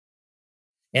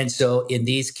And so in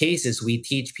these cases, we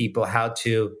teach people how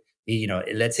to,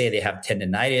 let's say they have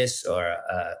tendonitis or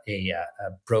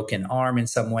a broken arm in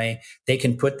some way. They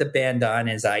can put the band on,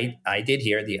 as I did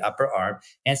here, the upper arm,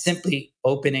 and simply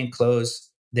open and close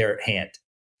their hand.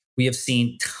 We have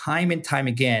seen time and time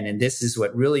again, and this is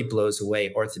what really blows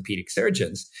away orthopedic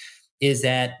surgeons, is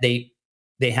that they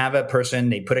have a person,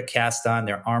 they put a cast on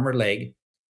their arm or leg.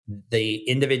 The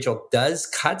individual does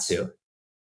KAATSU.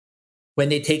 When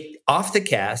they take off the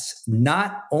cast,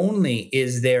 not only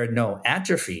is there no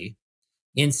atrophy,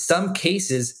 in some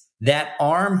cases, that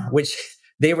arm, which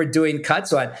they were doing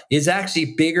KAATSU on, is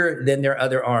actually bigger than their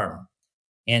other arm.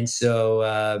 And so,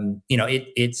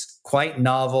 it's quite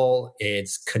novel.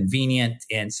 It's convenient.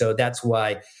 And so that's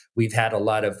why we've had a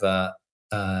lot of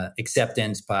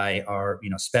acceptance by our,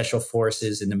 special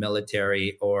forces in the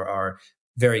military or our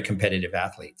very competitive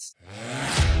athletes.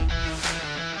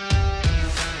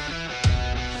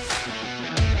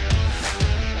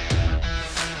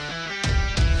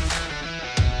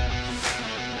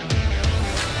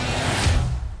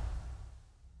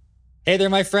 Hey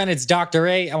there, my friend. It's Dr.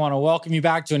 A. I want to welcome you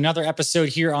back to another episode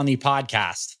here on the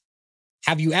podcast.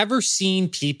 Have you ever seen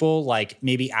people, like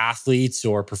maybe athletes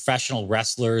or professional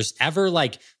wrestlers, ever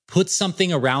put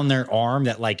something around their arm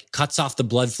that cuts off the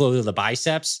blood flow to the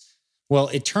biceps? Well,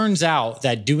 it turns out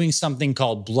that doing something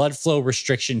called blood flow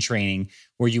restriction training,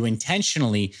 where you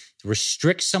intentionally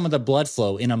restrict some of the blood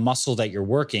flow in a muscle that you're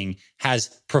working,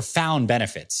 has profound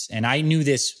benefits. And I knew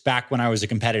this back when I was a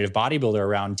competitive bodybuilder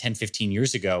around 10, 15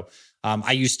 years ago.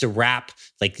 I used to wrap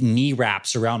knee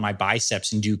wraps around my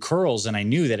biceps and do curls. And I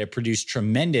knew that it produced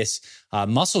tremendous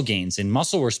muscle gains and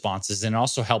muscle responses, and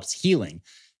also helps healing.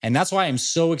 And that's why I'm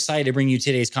so excited to bring you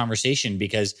today's conversation,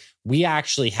 because we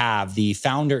actually have the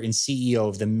founder and CEO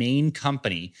of the main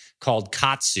company called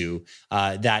KAATSU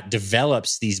that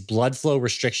develops these blood flow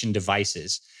restriction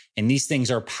devices. And these things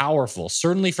are powerful,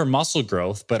 certainly for muscle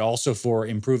growth, but also for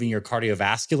improving your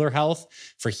cardiovascular health,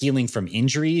 for healing from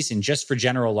injuries, and just for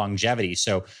general longevity.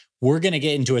 So we're going to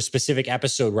get into a specific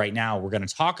episode right now. We're going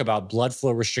to talk about blood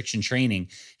flow restriction training,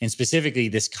 and specifically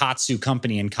this KAATSU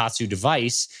company and KAATSU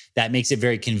device that makes it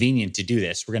very convenient to do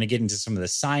this. We're going to get into some of the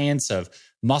science of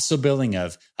muscle building,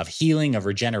 of healing, of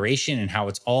regeneration, and how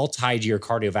it's all tied to your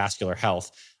cardiovascular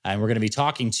health. And we're going to be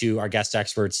talking to our guest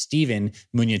expert, Steven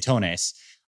Muñatones.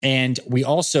 And we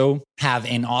also have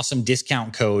an awesome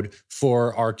discount code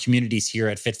for our communities here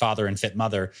at Fit Father and Fit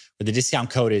Mother, where the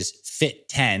discount code is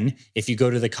FIT10. If you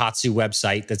go to the KAATSU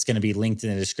website, that's going to be linked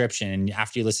in the description. And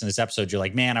after you listen to this episode, you're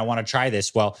like, man, I want to try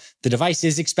this. Well, the device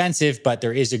is expensive, but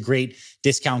there is a great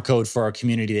discount code for our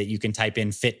community that you can type in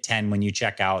FIT10 when you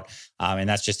check out. And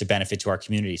that's just a benefit to our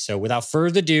community. So without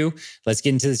further ado, let's get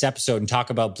into this episode and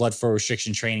talk about blood flow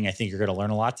restriction training. I think you're going to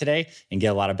learn a lot today and get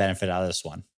a lot of benefit out of this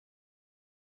one.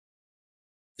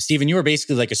 Steven, you were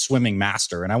basically like a swimming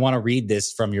master, and I want to read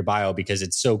this from your bio because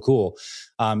it's so cool.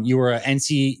 You were an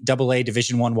NCAA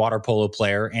Division I water polo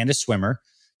player and a swimmer.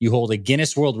 You hold a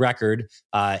Guinness World Record,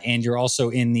 and you're also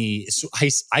in the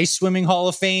Ice Swimming Hall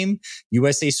of Fame,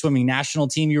 USA Swimming National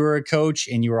Team. You were a coach,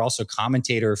 and you were also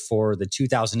commentator for the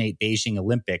 2008 Beijing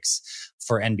Olympics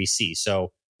for NBC.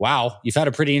 So, wow, you've had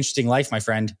a pretty interesting life, my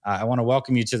friend. I want to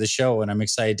welcome you to the show, and I'm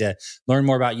excited to learn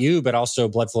more about you, but also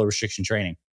blood flow restriction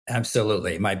training.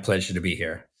 Absolutely. My pleasure to be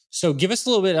here. So give us a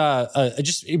little bit,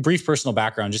 just a brief personal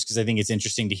background, just because I think it's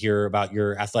interesting to hear about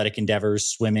your athletic endeavors,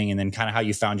 swimming, and then kind of how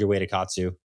you found your way to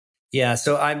KAATSU. Yeah.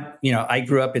 So I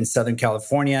grew up in Southern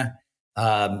California.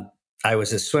 I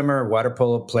was a swimmer, water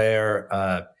polo player.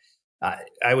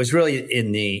 I was really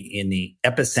in the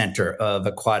epicenter of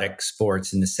aquatic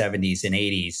sports in the 70s and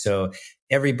 80s. So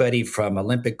everybody from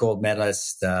Olympic gold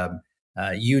medalists,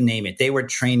 you name it, they were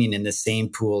training in the same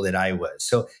pool that I was.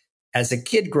 So as a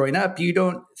kid growing up, you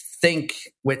don't think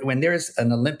when there's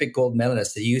an Olympic gold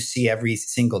medalist that you see every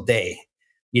single day,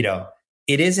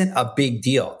 it isn't a big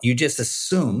deal. You just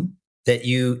assume that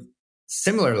you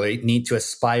similarly need to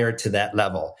aspire to that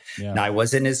level. Yeah. Now, I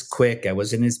wasn't as quick, I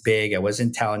wasn't as big, I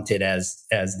wasn't talented as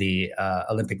the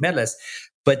Olympic medalist,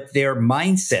 but their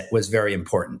mindset was very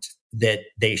important that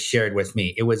they shared with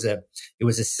me. It was a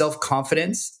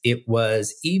self-confidence. It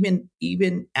was even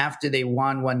after they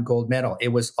won one gold medal,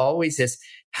 it was always this,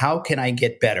 how can I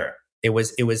get better? It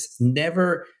was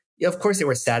never, of course they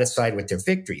were satisfied with their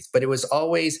victories, but it was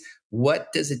always, what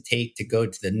does it take to go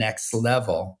to the next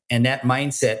level? And that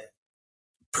mindset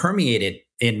permeated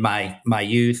in my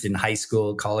youth, in high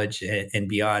school, college, and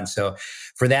beyond. So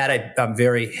for that, I'm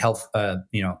very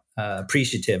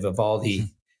appreciative of all the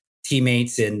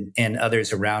teammates and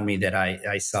others around me that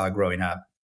I saw growing up.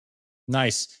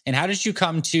 Nice. And how did you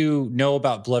come to know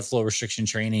about blood flow restriction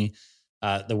training?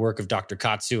 the work of Dr.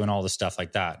 KAATSU and all the stuff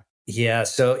like that. Yeah.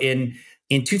 So in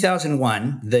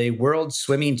 2001, the World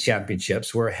Swimming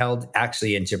Championships were held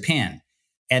actually in Japan.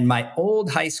 And my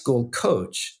old high school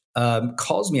coach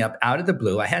calls me up out of the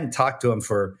blue. I hadn't talked to him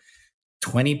for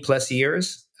 20 plus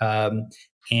years.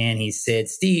 And he said,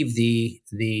 Steve,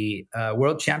 the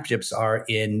World Championships are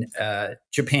in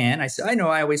Japan. I said, I know,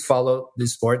 I always follow the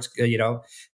sports,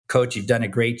 coach, you've done a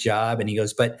great job. And he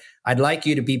goes, but I'd like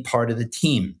you to be part of the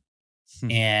team.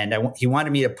 And he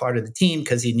wanted me a part of the team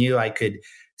because he knew I could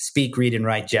speak, read, and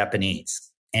write Japanese.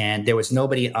 And there was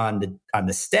nobody on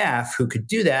the staff who could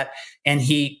do that. And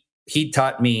he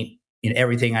taught me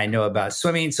everything I know about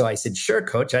swimming. So I said, sure,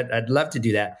 coach, I'd love to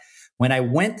do that. When I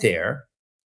went there,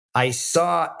 I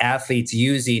saw athletes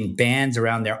using bands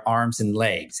around their arms and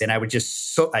legs. And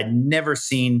I'd never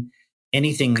seen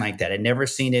anything like that. I'd never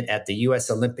seen it at the U.S.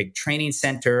 Olympic Training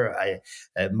Center.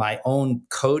 My own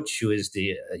coach, who is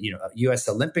the U.S.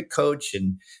 Olympic coach,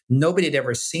 and nobody had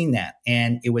ever seen that.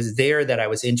 And it was there that I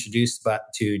was introduced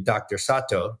to Dr.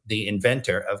 Sato, the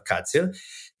inventor of KAATSU.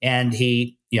 And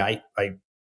I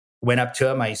went up to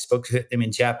him. I spoke to him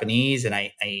in Japanese, and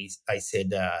I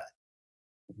said,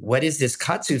 what is this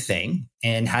KAATSU thing?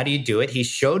 And how do you do it? He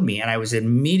showed me, and I was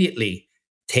immediately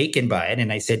taken by it.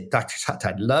 And I said, Dr. Sato,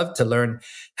 I'd love to learn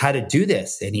how to do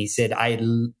this. And he said,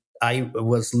 I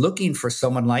was looking for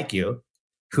someone like you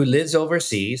who lives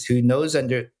overseas, who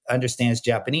understands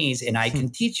Japanese, and I can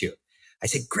teach you. I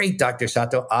said, great, Dr.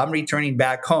 Sato, I'm returning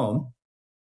back home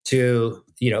to,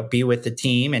 be with the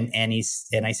team. And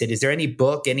I said, is there any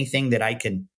book, anything that I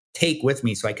can take with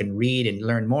me so I can read and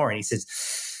learn more? And he says,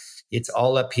 it's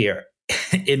all up here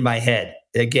in my head.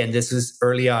 Again, this was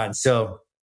early on. So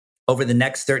over the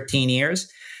next 13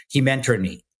 years, he mentored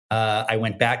me. I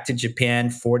went back to Japan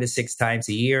 4 to 6 times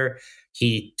a year.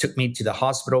 He took me to the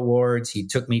hospital wards. He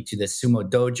took me to the sumo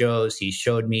dojos. He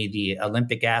showed me the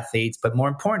Olympic athletes. But more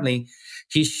importantly,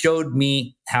 he showed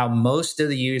me how most of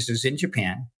the users in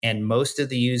Japan and most of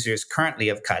the users currently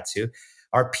of KAATSU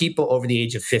are people over the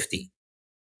age of 50.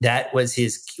 That was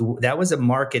a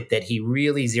market that he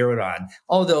really zeroed on.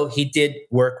 Although he did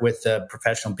work with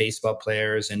professional baseball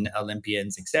players and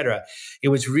Olympians, et cetera. It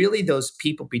was really those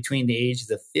people between the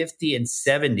ages of 50 and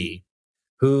 70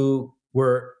 who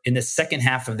were in the second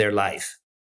half of their life.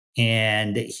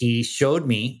 And he showed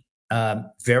me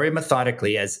very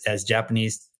methodically, as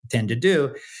Japanese tend to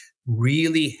do,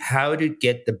 really how to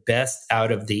get the best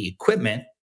out of the equipment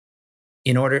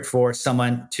in order for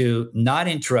someone to not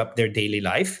interrupt their daily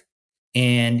life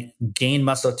and gain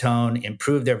muscle tone,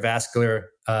 improve their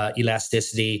vascular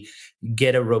elasticity,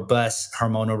 get a robust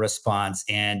hormonal response.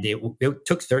 And it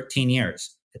took 13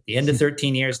 years. At the end of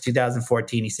 13 years,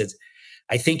 2014, he says,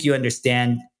 I think you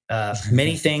understand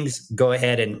many things. Go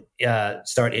ahead and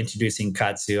start introducing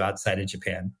KAATSU outside of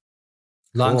Japan.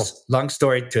 Long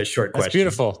story to a short question. That's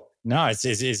beautiful. No,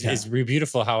 it's really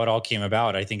beautiful how it all came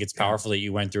about. I think it's powerful that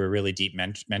you went through a really deep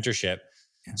mentorship.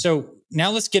 Yeah. So now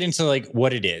let's get into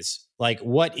what it is.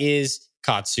 What is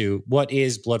KAATSU? What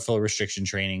is blood flow restriction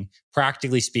training?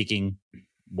 Practically speaking,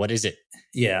 what is it?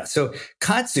 Yeah. So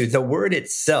KAATSU, the word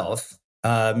itself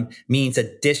means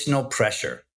additional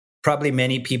pressure. Probably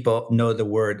many people know the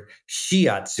word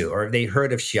shiatsu, or they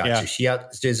heard of shiatsu. Yeah.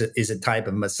 Shiatsu is a type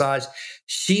of massage.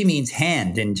 Shi means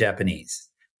hand in Japanese.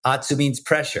 Atsu means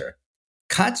pressure.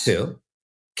 KAATSU,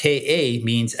 Ka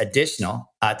means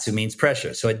additional. Atsu means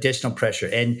pressure. So additional pressure.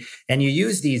 And you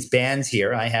use these bands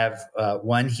here. I have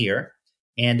one here,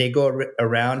 and they go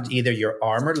around either your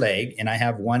arm or leg. And I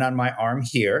have one on my arm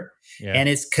here. Yeah. And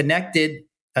it's connected,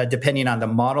 depending on the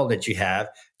model that you have,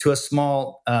 to a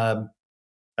small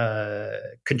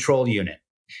control unit.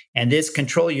 And this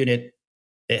control unit,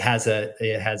 it has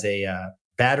a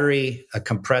battery, a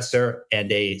compressor,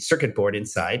 and a circuit board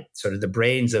inside, sort of the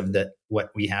brains of what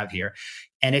we have here.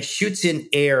 And it shoots in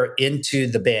air into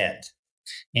the band.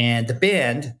 And the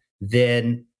band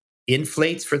then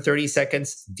inflates for 30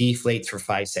 seconds, deflates for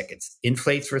 5 seconds.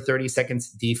 Inflates for 30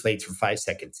 seconds, deflates for 5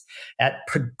 seconds at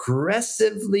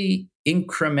progressively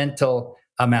incremental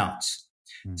amounts.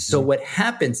 Mm-hmm. So what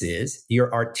happens is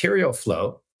your arterial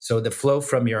flow, so the flow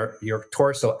from your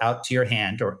torso out to your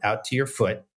hand or out to your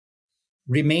foot,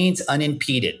 remains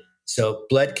unimpeded. So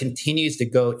blood continues to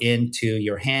go into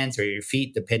your hands or your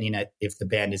feet, depending on if the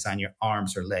band is on your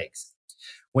arms or legs.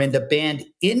 When the band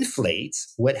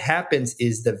inflates, what happens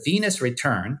is the venous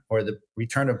return, or the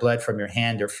return of blood from your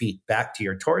hand or feet back to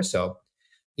your torso,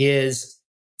 is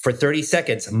for 30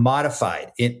 seconds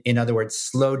modified. In other words,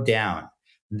 slowed down.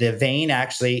 The vein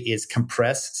actually is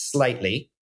compressed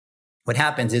slightly. What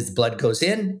happens is blood goes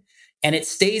in, and it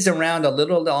stays around a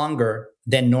little longer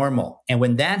than normal. And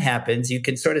when that happens, you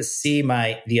can sort of see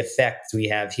the effect we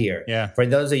have here. Yeah. For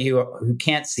those of you who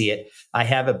can't see it, I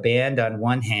have a band on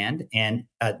one hand and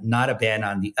not a band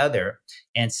on the other.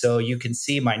 And so you can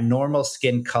see my normal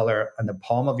skin color on the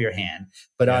palm of your hand.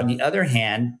 But on the other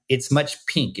hand, it's much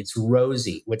pink. It's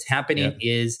rosy. What's happening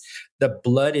is the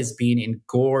blood is being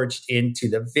engorged into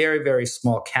the very, very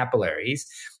small capillaries.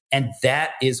 And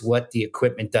that is what the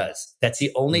equipment does. That's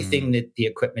the only thing that the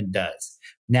equipment does.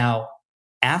 Now,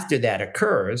 after that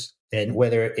occurs, and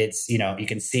whether it's, you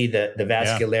can see the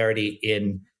vascularity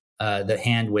in the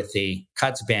hand with the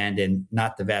KAATSU band and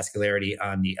not the vascularity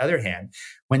on the other hand,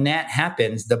 when that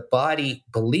happens, the body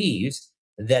believes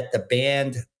that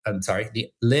the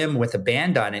limb with a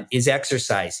band on it is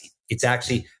exercising. It's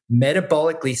actually,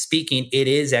 metabolically speaking, it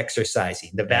is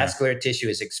exercising. The vascular tissue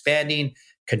is expanding,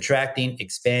 contracting,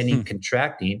 expanding,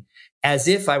 contracting, as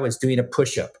if I was doing a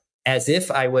push-up, as if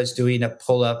I was doing a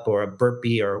pull-up or a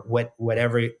burpee or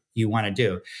whatever you want to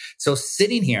do. So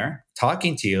sitting here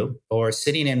talking to you, or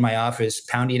sitting in my office,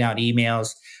 pounding out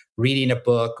emails, reading a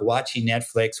book, watching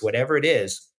Netflix, whatever it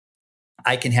is,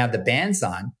 I can have the bands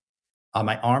on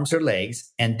my arms or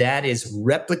legs, and that is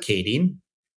replicating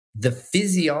the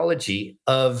physiology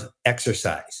of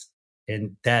exercise.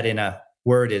 And that, in a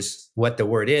word, is what the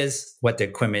word is, what the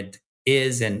equipment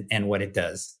is, and what it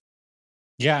does.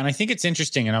 Yeah, and I think it's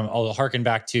interesting, and I'll harken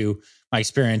back to my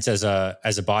experience as a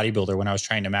bodybuilder when I was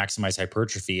trying to maximize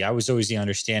hypertrophy. I was always the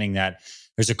understanding that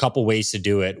there's a couple ways to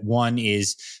do it. One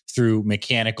is through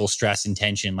mechanical stress and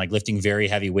tension, like lifting very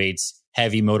heavy weights,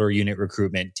 heavy motor unit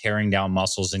recruitment, tearing down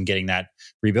muscles and getting that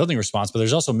rebuilding response. But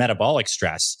there's also metabolic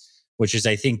stress, which is,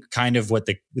 I think, kind of what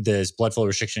the blood flow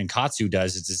restriction in KAATSU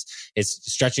does.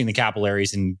 It's stretching the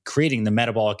capillaries and creating the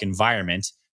metabolic environment,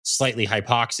 slightly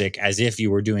hypoxic, as if you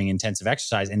were doing intensive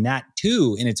exercise. And that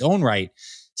too, in its own right,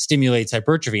 stimulates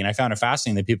hypertrophy. And I found it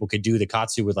fascinating that people could do the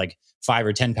KAATSU with like 5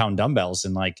 or 10 pound dumbbells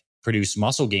and like produce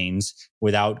muscle gains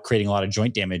without creating a lot of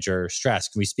joint damage or stress.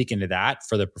 Can we speak into that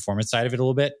for the performance side of it a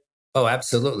little bit? Oh,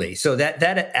 absolutely. So that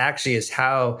actually is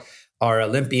how our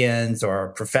Olympians or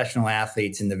professional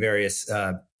athletes in the various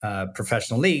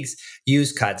professional leagues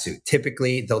use KAATSU.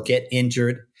 Typically, they'll get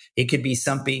injured. It could be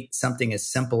something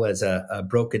as simple as a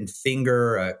broken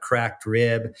finger, a cracked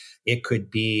rib. It could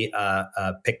be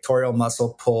a pectoral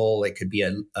muscle pull. It could be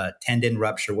a tendon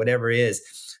rupture, whatever it is.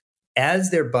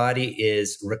 As their body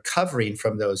is recovering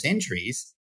from those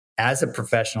injuries, as a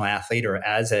professional athlete or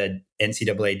as an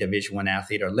NCAA Division I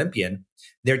athlete or Olympian,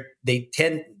 they're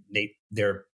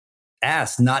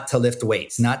asked not to lift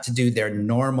weights, not to do their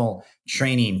normal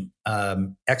training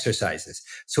exercises.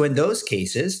 So in those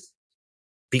cases,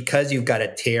 because you've got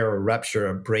a tear or rupture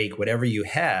or break, whatever you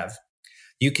have,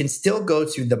 you can still go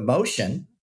through the motion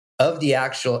of the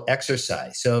actual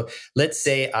exercise. So let's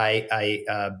say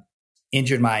I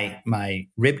injured my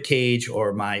rib cage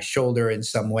or my shoulder in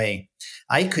some way.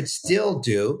 I could still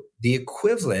do the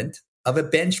equivalent of a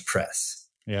bench press.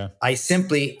 Yeah. I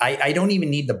don't even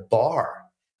need the bar.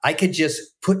 I could just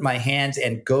put my hands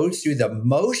and go through the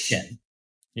motion.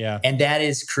 Yeah. And that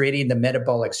is creating the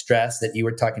metabolic stress that you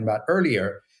were talking about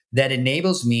earlier that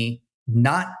enables me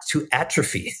not to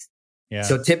atrophy. Yeah.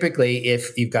 So typically,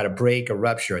 if you've got a break, a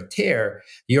rupture, a tear,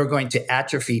 you're going to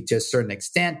atrophy to a certain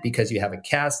extent because you have a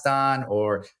cast on,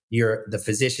 or the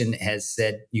physician has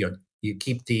said, you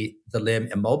keep the limb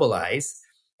immobilized.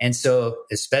 And so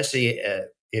especially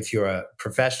if you're a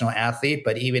professional athlete,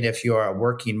 but even if you're a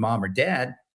working mom or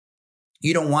dad,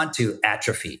 you don't want to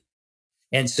atrophy.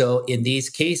 And so in these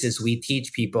cases, we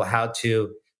teach people how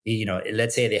to,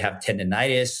 let's say they have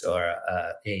tendonitis or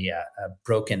a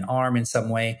broken arm in some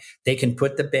way, they can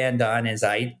put the band on, as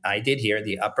I did here,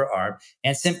 the upper arm,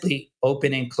 and simply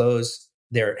open and close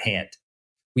their hand.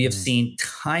 We have seen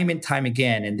time and time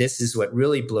again, and this is what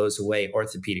really blows away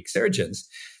orthopedic surgeons,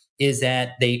 is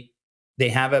that they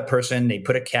have a person, they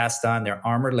put a cast on their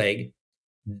arm or leg,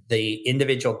 the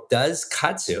individual does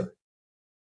KAATSU.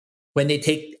 When they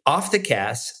take off the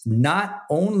cast, not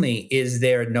only is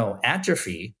there no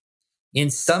atrophy, in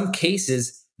some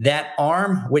cases, that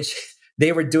arm, which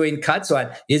they were doing KAATSU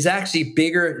on, is actually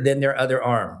bigger than their other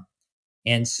arm.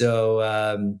 And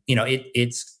so,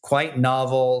 it's quite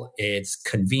novel. It's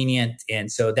convenient. And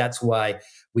so that's why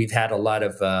we've had a lot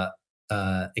of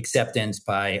acceptance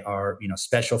by our,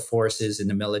 special forces in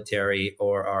the military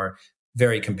or our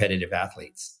very competitive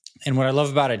athletes. And what I love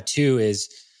about it too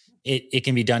is it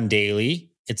can be done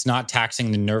daily. It's not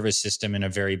taxing the nervous system in a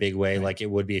very big way, like it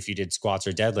would be if you did squats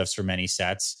or deadlifts for many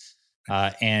sets.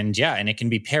 And it can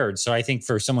be paired. So I think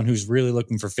for someone who's really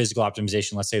looking for physical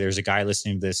optimization, let's say there's a guy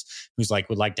listening to this who's like,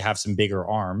 would like to have some bigger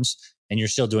arms and you're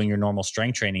still doing your normal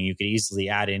strength training, you could easily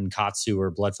add in KAATSU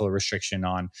or blood flow restriction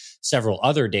on several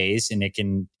other days. And it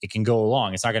can go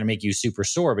along. It's not going to make you super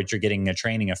sore, but you're getting a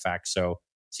training effect. So it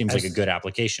seems like a good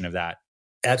application of that.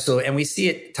 Absolutely. And we see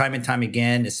it time and time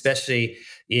again, especially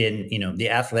in, the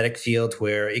athletic field,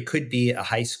 where it could be a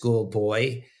high school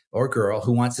boy or girl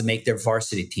who wants to make their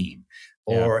varsity team,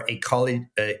 or a college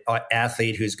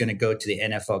athlete who's going to go to the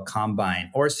NFL combine,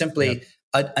 or simply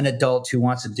an adult who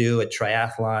wants to do a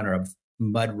triathlon or a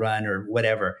mud run or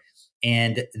whatever.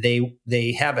 And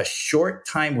they have a short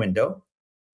time window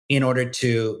in order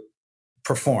to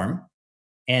perform.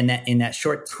 And that in that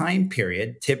short time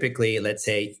period, typically, let's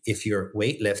say if you're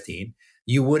weightlifting,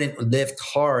 you wouldn't lift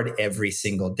hard every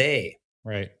single day.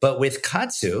 Right. But with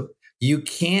KAATSU, you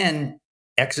can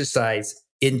exercise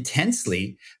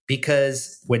intensely,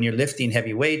 because when you're lifting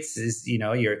heavy weights,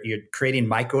 you're creating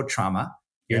micro trauma.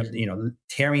 You're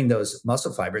tearing those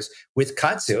muscle fibers with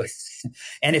KAATSU.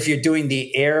 And if you're doing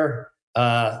the air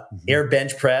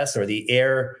bench press or the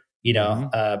air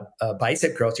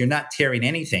bicep curls, you're not tearing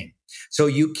anything. So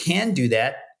you can do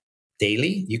that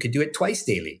daily. You could do it twice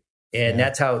daily. And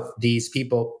that's how these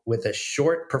people with a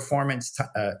short performance,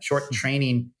 short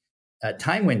training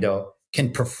time window can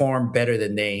perform better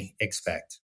than they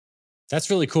expect. That's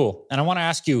really cool. And I want to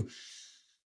ask you,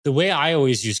 the way I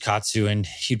always use KAATSU, and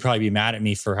he'd probably be mad at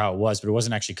me for how it was, but it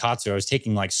wasn't actually KAATSU. I was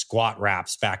taking like squat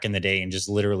wraps back in the day and just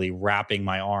literally wrapping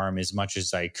my arm as much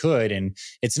as I could. And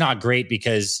it's not great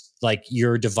because like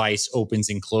your device opens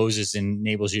and closes and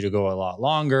enables you to go a lot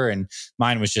longer. And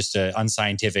mine was just an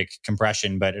unscientific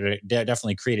compression, but it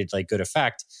definitely created like good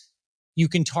effect. You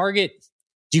can target.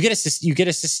 You get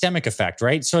a systemic effect,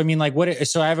 right? So I mean, like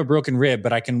so I have a broken rib,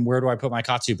 but where do I put my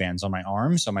KAATSU bands? On my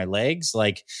arms, on my legs?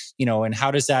 And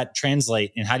how does that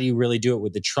translate? And how do you really do it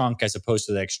with the trunk as opposed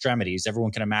to the extremities?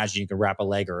 Everyone can imagine you can wrap a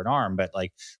leg or an arm, but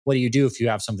like, what do you do if you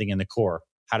have something in the core?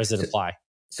 How does it apply?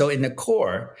 So in the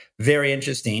core, very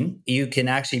interesting. You can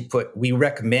actually we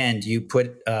recommend you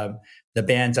put the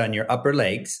bands on your upper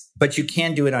legs, but you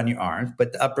can do it on your arms.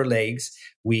 But the upper legs,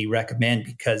 we recommend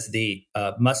because the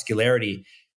muscularity,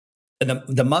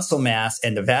 the muscle mass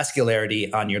and the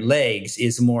vascularity on your legs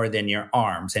is more than your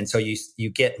arms. And so you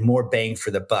get more bang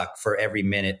for the buck for every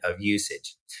minute of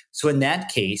usage. So in that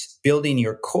case, building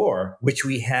your core, which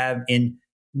we have in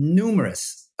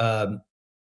numerous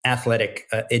athletic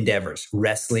endeavors,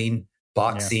 wrestling,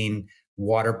 boxing,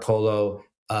 water polo,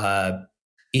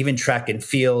 even track and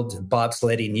field,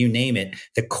 bobsledding, you name it.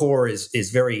 The core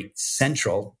is very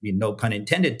central, no pun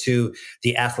intended, to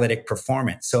the athletic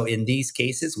performance. So in these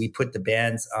cases, we put the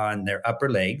bands on their upper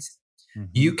legs.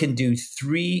 Mm-hmm. You can do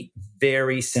 3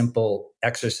 very simple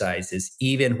exercises,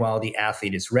 even while the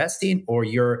athlete is resting or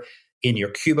you're in your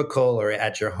cubicle or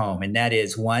at your home. And that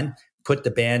is 1, put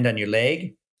the band on your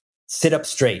leg, sit up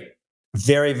straight,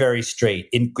 very, very straight,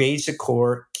 engage the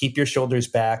core, keep your shoulders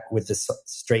back with the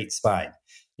straight spine.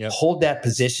 Yep. Hold that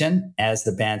position as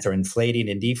the bands are inflating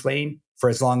and deflating for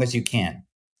as long as you can.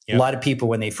 Yep. A lot of people,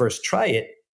 when they first try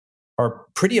it, are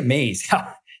pretty amazed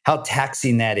how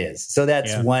taxing that is. So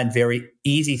that's one very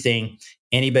easy thing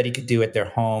anybody could do at their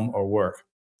home or work.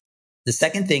 The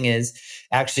second thing is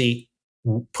actually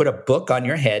put a book on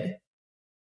your head.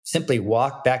 Simply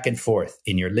walk back and forth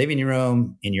in your living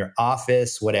room, in your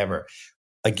office, whatever.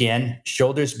 Again,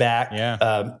 shoulders back,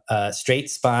 straight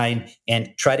spine,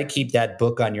 and try to keep that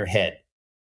book on your head.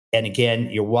 And again,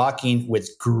 you're walking with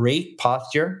great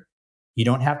posture. You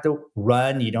don't have to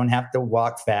run. You don't have to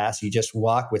walk fast. You just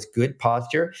walk with good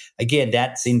posture. Again,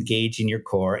 that's engaging your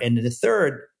core. And the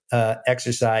third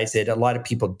exercise that a lot of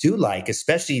people do like,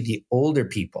 especially the older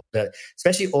people,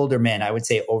 especially older men, I would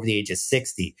say over the age of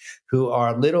 60, who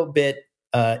are a little bit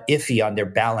iffy on their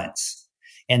balance.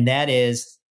 And that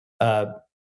is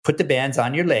put the bands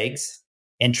on your legs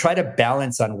and try to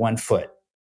balance on one foot.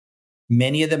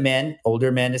 Many of the men,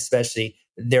 older men especially,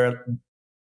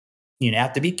 you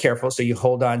have to be careful. So you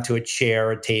hold on to a chair,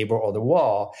 or a table, or the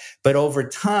wall. But over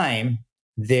time,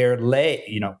 their leg,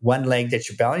 one leg that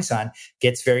you're balancing on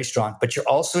gets very strong. But you're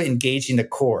also engaging the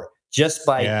core just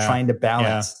by trying to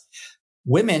balance.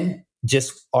 Women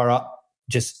just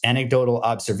anecdotal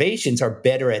observations are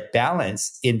better at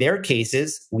balance. In their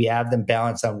cases, we have them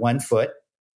balance on one foot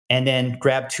and then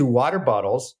grab 2 water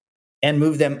bottles and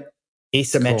move them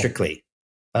asymmetrically.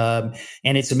 Cool.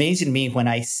 And it's amazing to me when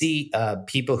I see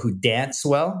people who dance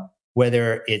well,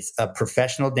 whether it's a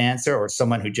professional dancer or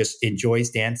someone who just enjoys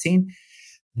dancing,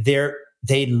 their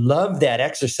they love that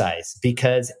exercise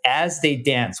because as they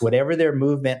dance, whatever their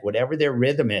movement, whatever their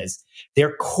rhythm is,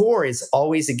 their core is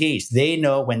always engaged. They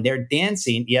know when they're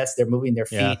dancing, yes, they're moving their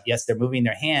feet. Yes, they're moving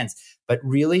their hands, but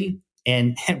really,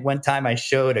 and one time I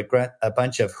showed a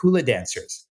bunch of hula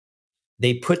dancers.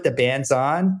 They put the bands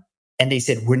on and they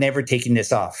said, we're never taking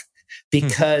this off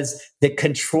because the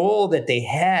control that they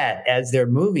had as they're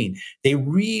moving, they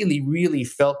really, really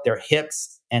felt their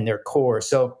hips and their core.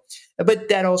 So, but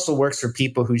that also works for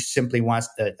people who simply want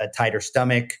a tighter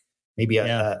stomach, maybe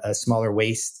a smaller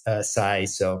waist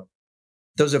size. So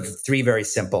those are 3 very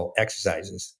simple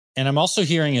exercises. And I'm also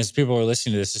hearing, as people are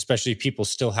listening to this, especially people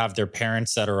still have their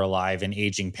parents that are alive and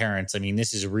aging parents. I mean,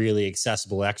 this is really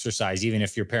accessible exercise. Even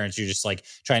if your parents, you're just like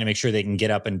trying to make sure they can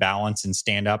get up and balance and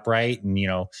stand upright and,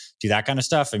 do that kind of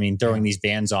stuff. I mean, throwing these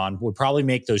bands on would probably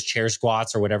make those chair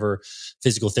squats or whatever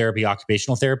physical therapy,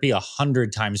 occupational therapy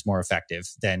 100 times more effective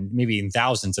than maybe in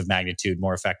thousands of magnitude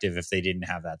more effective if they didn't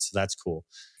have that. So that's cool.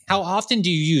 How often do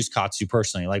you use KAATSU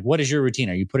personally? Like, what is your routine?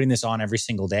 Are you putting this on every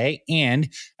single day? And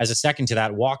as a second to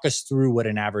that, walk us through what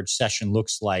an average session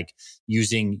looks like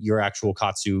using your actual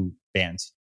KAATSU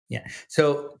bands. Yeah.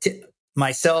 So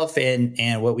myself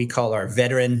and what we call our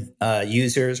veteran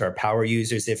users, our power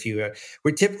users, if you will,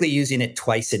 we're typically using it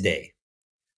twice a day.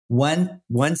 One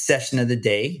session of the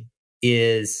day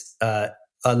is a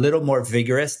little more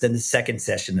vigorous than the second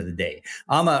session of the day.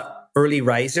 I'm a early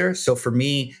riser. So for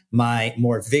me, my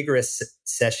more vigorous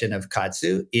session of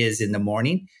KAATSU is in the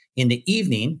morning. In the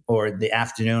evening or the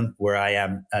afternoon where I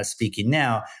am speaking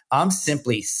now, I'm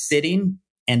simply sitting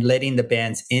and letting the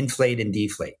bands inflate and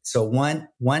deflate. So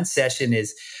one session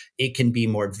it can be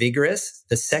more vigorous.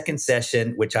 The second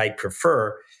session, which I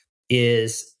prefer,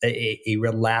 is a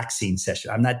relaxing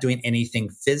session. I'm not doing anything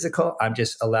physical. I'm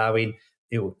just allowing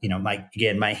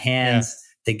my hands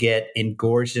to get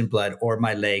engorged in blood, or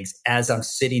my legs as I'm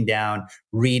sitting down,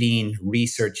 reading,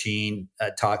 researching,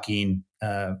 talking,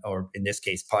 or in this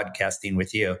case, podcasting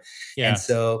with you. Yeah. And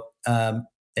so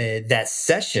that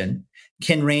session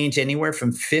can range anywhere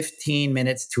from 15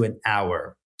 minutes to an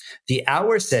hour. The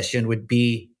hour session would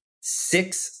be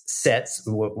 6 sets,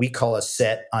 what we call a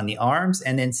set on the arms,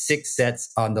 and then 6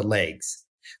 sets on the legs,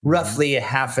 roughly a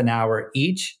half an hour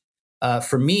each.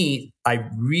 For me, I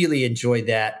really enjoy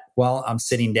that while I'm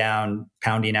sitting down,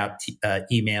 pounding out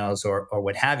emails or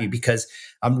what have you, because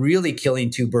I'm really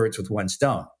killing 2 birds with 1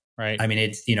 stone. Right. I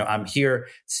mean, I'm here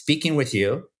speaking with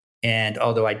you. And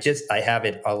although I have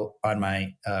it all on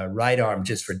my right arm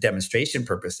just for demonstration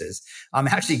purposes, I'm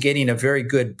actually getting a very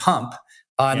good pump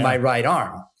on my right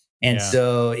arm. And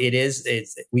so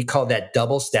we call that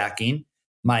double stacking.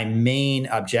 My main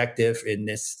objective in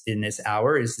this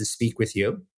hour is to speak with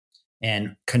you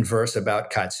and converse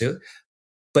about KAATSU.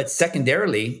 But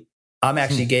secondarily, I'm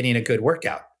actually getting a good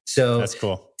workout. So that's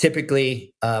cool.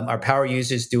 Typically, our power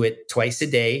users do it twice a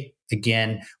day.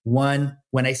 Again, when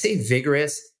I say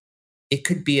vigorous, it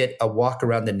could be a walk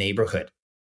around the neighborhood.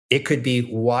 It could be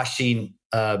washing,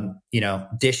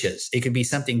 dishes. It could be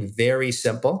something very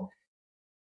simple.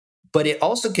 But it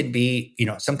also could be,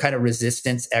 some kind of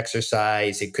resistance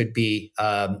exercise. It could be,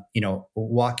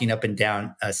 walking up and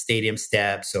down stadium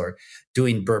steps or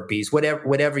doing burpees,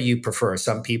 whatever you prefer.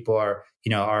 Some people are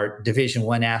Division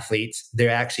I athletes. They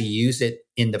actually use it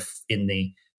in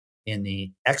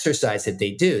the exercise that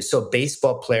they do. So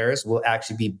baseball players will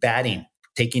actually be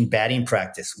taking batting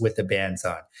practice with the bands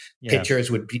on. Yeah. Pitchers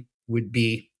would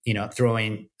be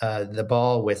throwing the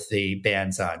ball with the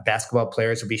bands on. Basketball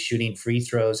players will be shooting free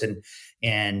throws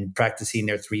and practicing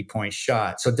their 3-point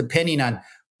shot. So depending on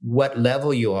what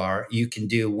level you are, you can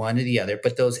do one or the other.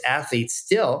 But those athletes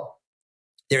still,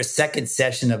 their second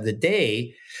session of the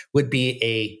day would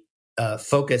be a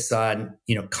focus on,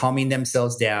 calming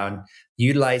themselves down,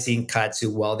 utilizing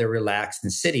KAATSU while they're relaxed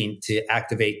and sitting to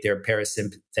activate their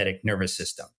parasympathetic nervous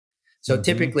system. So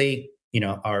typically,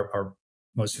 our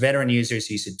most veteran users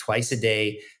use it twice a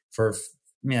day for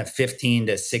 15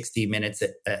 to 60 minutes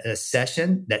a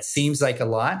session. That seems like a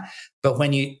lot, but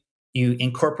when you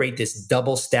incorporate this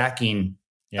double stacking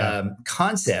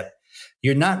concept,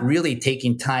 you're not really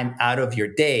taking time out of your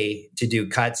day to do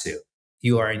KAATSU.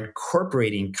 You are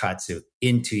incorporating KAATSU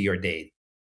into your day.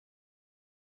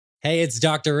 Hey, it's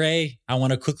Dr. Ray. I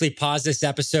want to quickly pause this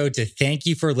episode to thank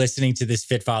you for listening to this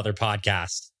Fit Father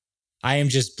podcast. I am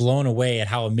just blown away at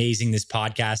how amazing this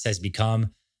podcast has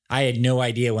become. I had no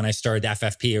idea when I started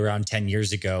FFP around 10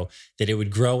 years ago that it would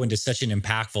grow into such an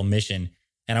impactful mission.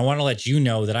 And I want to let you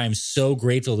know that I am so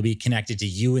grateful to be connected to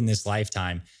you in this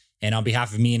lifetime. And on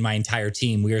behalf of me and my entire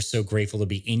team, we are so grateful to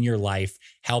be in your life,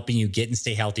 helping you get and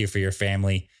stay healthier for your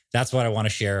family. That's what I want to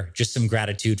share. Just some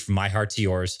gratitude from my heart to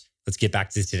yours. let's get back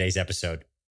to today's episode.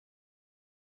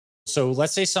 So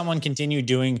let's say someone continued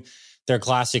doing their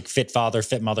classic fit father,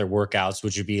 fit mother workouts,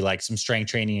 which would be like some strength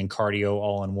training and cardio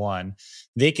all in one.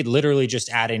 They could literally just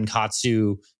add in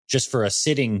KAATSU just for a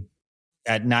sitting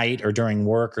at night or during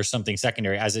work or something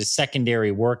secondary as a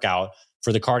secondary workout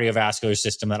for the cardiovascular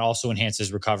system that also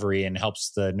enhances recovery and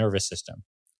helps the nervous system.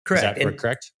 Correct. Is that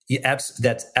correct? Yeah,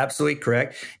 that's absolutely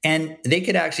correct. And they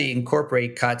could actually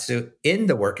incorporate KAATSU in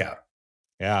the workout.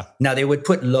 Yeah. Now they would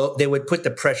put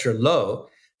the pressure low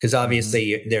because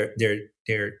obviously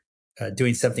they're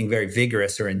doing something very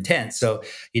vigorous or intense. So,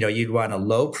 you'd want a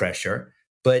low pressure,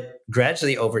 but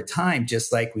gradually over time,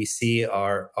 just like we see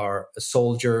our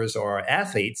soldiers or our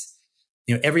athletes,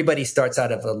 everybody starts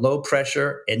out of a low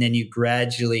pressure and then you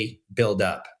gradually build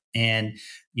up. And,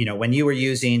 when you were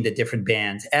using the different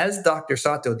bands, as Dr.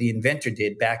 Sato, the inventor,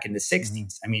 did back in the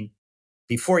 60s, I mean,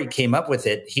 before he came up with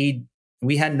it,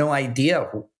 we had no idea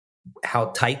how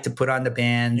tight to put on the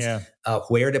bands,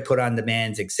 where to put on the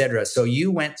bands, etc. So you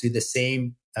went through the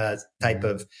same type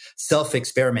of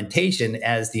self-experimentation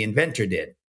as the inventor did.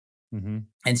 Mm-hmm.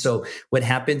 And so what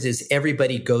happens is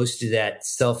everybody goes through that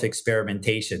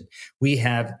self-experimentation. We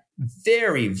have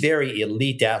very, very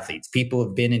elite athletes, people who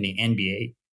have been in the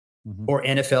NBA or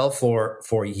NFL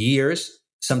for years,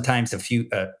 sometimes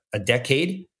a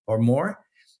decade or more.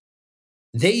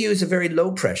 They use a very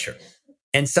low pressure.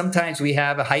 And sometimes we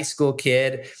have a high school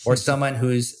kid or someone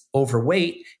who's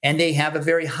overweight and they have a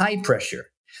very high pressure.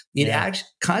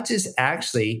 KAATSU is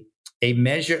actually a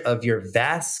measure of your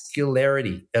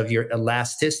vascularity, of your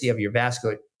elasticity of your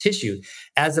vascular tissue,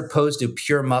 as opposed to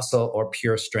pure muscle or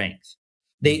pure strength.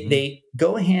 They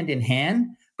go hand in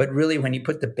hand, but really when you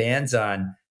put the bands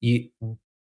on,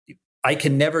 I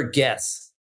can never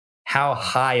guess how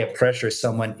high a pressure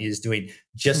someone is doing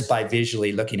just by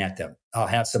visually looking at them. I'll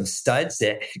have some studs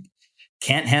that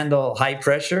can't handle high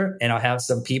pressure, and I'll have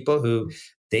some people who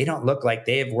they don't look like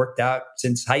they have worked out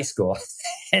since high school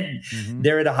and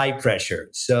they're at a high pressure.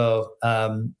 So,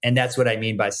 and that's what I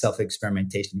mean by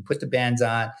self-experimentation. You put the bands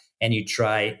on and you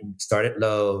try, start at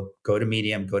low, go to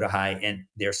medium, go to high, and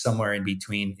there somewhere in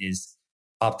between is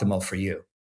optimal for you.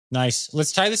 Nice.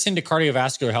 Let's tie this into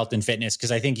cardiovascular health and fitness, because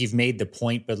I think you've made the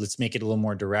point, but let's make it a little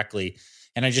more directly.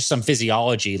 And just some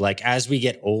physiology, like as we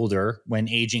get older, when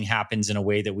aging happens in a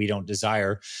way that we don't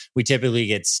desire, we typically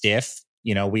get stiff.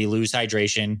 We lose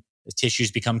hydration, the tissues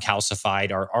become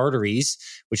calcified, our arteries,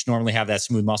 which normally have that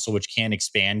smooth muscle, which can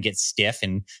expand, get stiff.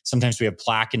 And sometimes we have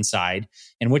plaque inside.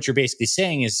 And what you're basically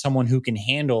saying is someone who can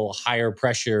handle higher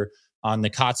pressure on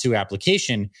the KAATSU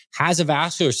application has a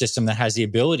vascular system that has the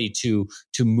ability to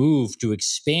move, to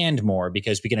expand more,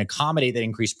 because we can accommodate that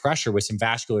increased pressure with some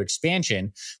vascular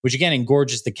expansion, which again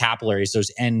engorges the capillaries, those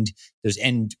end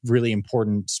really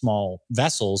important small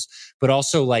vessels, but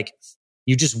also like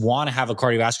you just want to have a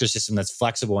cardiovascular system that's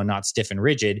flexible and not stiff and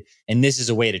rigid. And this is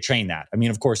a way to train that. I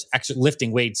mean, of course,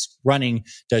 lifting weights, running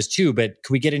does too, but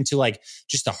can we get into like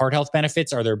just the heart health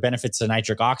benefits? Are there benefits of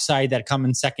nitric oxide that come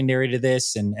in secondary to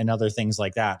this and other things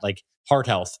like that, like heart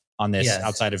health on this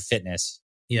outside of fitness?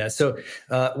 Yeah. So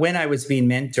when I was being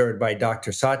mentored by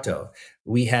Dr. Sato,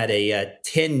 we had a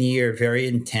 10-year, very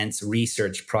intense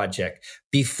research project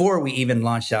before we even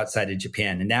launched outside of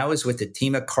Japan. And that was with a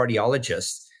team of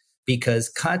cardiologists,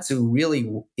 because KAATSU really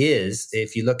is,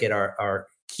 if you look at our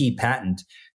key patent,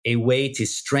 a way to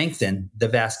strengthen the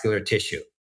vascular tissue.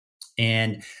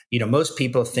 And, most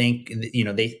people think,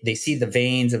 they see the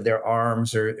veins of their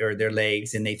arms or their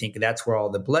legs, and they think that's where all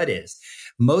the blood is.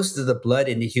 Most of the blood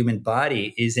in the human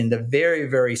body is in the very,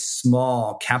 very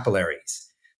small capillaries.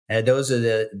 Those are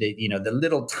the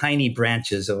little tiny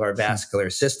branches of our vascular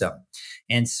system.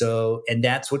 And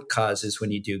that's what causes,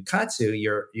 when you do KAATSU,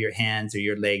 your hands or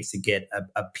your legs to get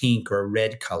a pink or a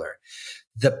red color.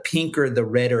 The pinker, the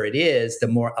redder it is, the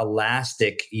more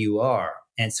elastic you are.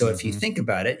 And so if you think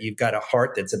about it, you've got a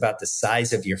heart that's about the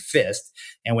size of your fist.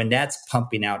 And when that's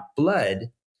pumping out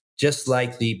blood, just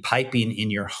like the piping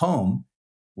in your home,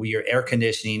 where your air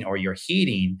conditioning or your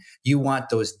heating, you want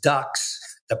those ducts,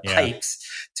 the pipes,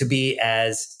 to be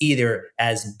either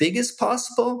as big as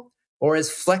possible or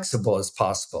as flexible as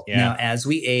possible. Yeah. Now, as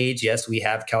we age, yes, we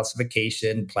have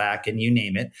calcification, plaque, and you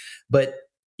name it, but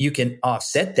you can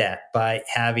offset that by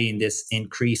having this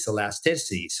increased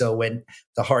elasticity. So when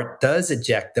the heart does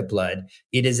eject the blood,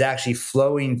 it is actually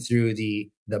flowing through the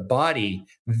body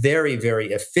very,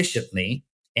 very efficiently.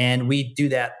 And we do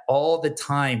that all the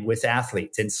time with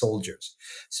athletes and soldiers.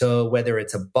 So whether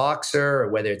it's a boxer or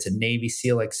whether it's a Navy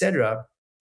SEAL, etc.,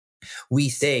 we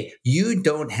say, you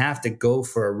don't have to go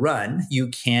for a run. You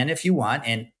can if you want.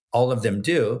 And all of them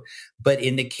do. But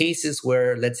in the cases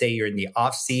where, let's say you're in the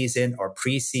off season or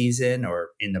preseason or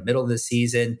in the middle of the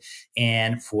season,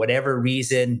 and for whatever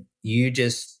reason,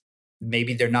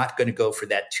 maybe they're not going to go for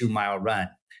that 2-mile run.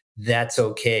 That's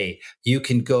okay. You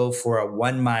can go for a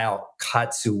 1-mile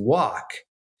KAATSU walk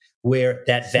where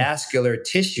that vascular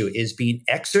tissue is being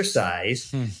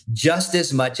exercised just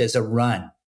as much as a run.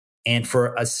 And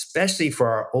especially for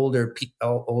our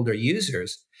older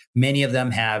users, many of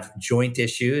them have joint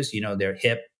issues, their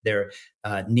hip, their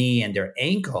knee, and their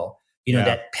ankle,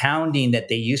 that pounding that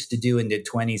they used to do in their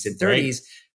 20s and 30s.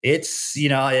 Right.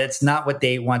 It's not what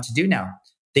they want to do now.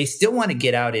 They still want to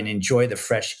get out and enjoy the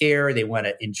fresh air. They want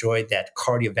to enjoy that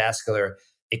cardiovascular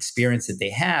experience that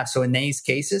they have. So in these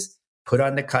cases, put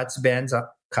on the KAATSU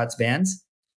bands,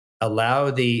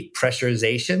 allow the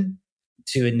pressurization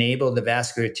to enable the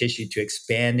vascular tissue to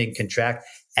expand and contract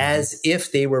as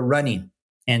if they were running.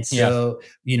 And so,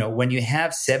 when you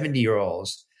have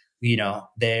 70-year-olds,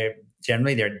 they're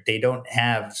generally they don't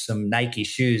have some Nike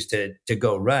shoes to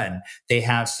go run. They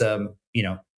have some,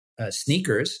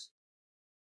 sneakers.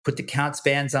 Put the KAATSU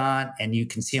bands on and you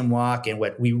can see them walk. And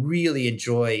what we really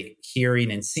enjoy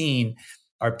hearing and seeing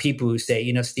are people who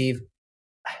say, Steve,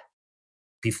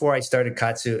 before I started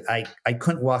KAATSU, I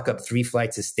couldn't walk up 3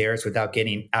 flights of stairs without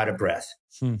getting out of breath.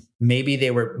 Maybe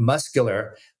they were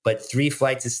muscular, but 3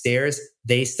 flights of stairs,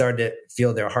 they started to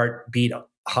feel their heart beat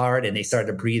hard and they started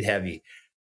to breathe heavy.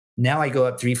 Now I go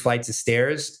up 3 flights of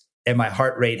stairs and my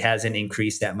heart rate hasn't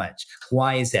increased that much.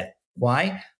 Why is that?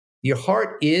 Why? Your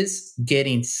heart is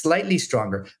getting slightly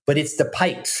stronger, but it's the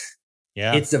pipes.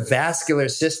 Yeah. It's the vascular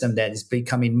system that is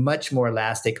becoming much more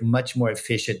elastic, much more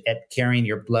efficient at carrying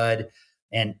your blood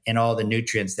and all the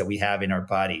nutrients that we have in our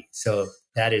body. So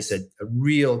that is a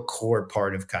real core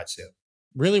part of KAATSU.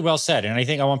 Really well said. And I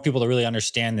think I want people to really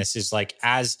understand this is like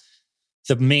as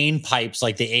the main pipes,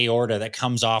 like the aorta that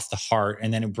comes off the heart,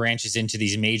 and then it branches into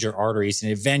these major arteries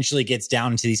and eventually gets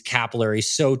down into these capillaries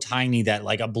so tiny that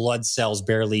like a blood cell's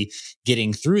barely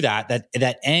getting through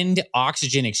that end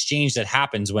oxygen exchange that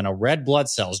happens when a red blood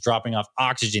cell is dropping off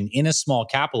oxygen in a small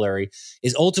capillary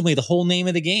is ultimately the whole name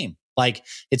of the game. Like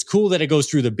it's cool that it goes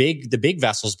through the big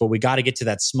vessels, but we got to get to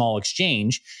that small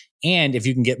exchange. And if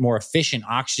you can get more efficient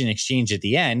oxygen exchange at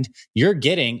the end, you're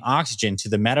getting oxygen to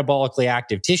the metabolically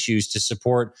active tissues to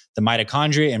support the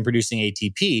mitochondria and producing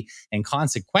ATP. And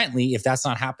consequently, if that's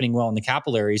not happening well in the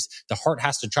capillaries, the heart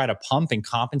has to try to pump and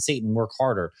compensate and work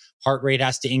harder. Heart rate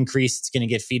has to increase. It's going to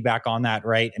get feedback on that,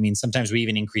 right? I mean, sometimes we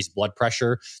even increase blood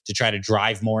pressure to try to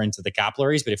drive more into the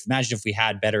capillaries. But imagine if we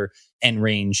had better end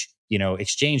range,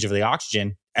 exchange of the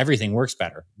oxygen, everything works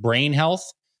better. Brain health,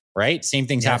 right? Same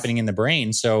thing's happening in the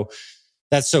brain. So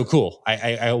that's so cool.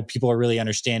 I hope people are really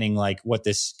understanding like what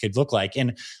this could look like.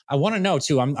 And I want to know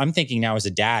too, I'm thinking now as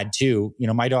a dad too,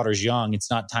 my daughter's young.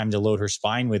 It's not time to load her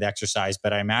spine with exercise,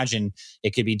 but I imagine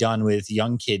it could be done with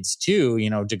young kids too,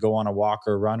 to go on a walk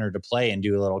or run or to play and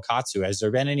do a little KAATSU. Has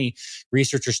there been any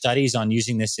research or studies on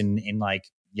using this in like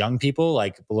young people,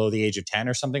 like below the age of 10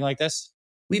 or something like this?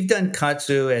 We've done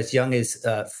KAATSU as young as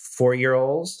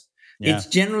 4-year-olds. Yeah. It's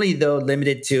generally, though,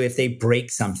 limited to if they break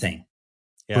something,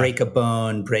 break a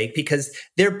bone, because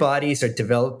their bodies are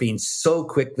developing so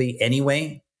quickly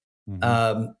anyway.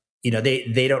 Mm-hmm.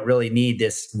 They don't really need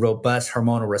this robust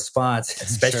hormonal response,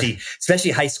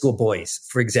 especially high school boys,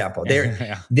 for example.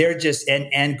 They're just,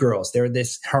 and girls, they're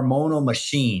this hormonal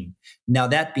machine. Now,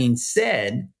 that being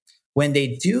said, when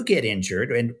they do get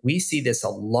injured, and we see this a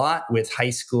lot with high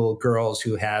school girls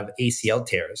who have ACL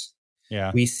tears.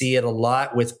 Yeah. We see it a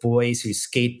lot with boys who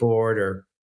skateboard or,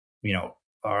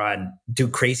 do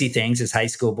crazy things as high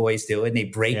school boys do, and they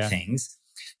break things.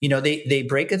 They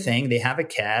break a thing, they have a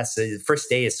cast. The first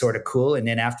day is sort of cool. And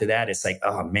then after that, it's like,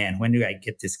 oh man, when do I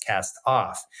get this cast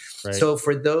off? Right. So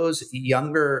for those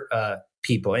younger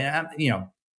people,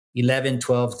 11,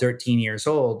 12, 13 years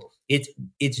old,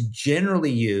 it's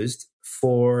generally used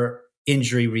for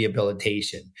injury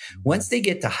rehabilitation. Mm-hmm. Once they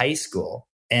get to high school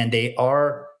and they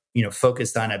are,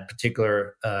 focused on a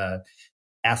particular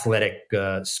athletic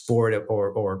sport,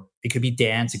 or it could be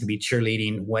dance, it could be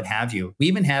cheerleading, what have you. We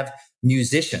even have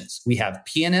musicians. We have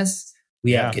pianists,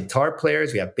 we have guitar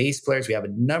players, we have bass players, we have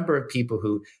a number of people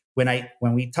who,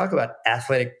 when we talk about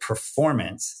athletic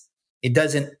performance, it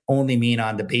doesn't only mean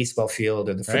on the baseball field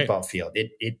or the football field.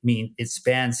 It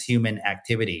spans human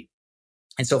activity.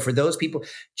 And so for those people,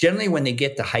 generally when they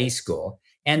get to high school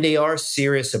and they are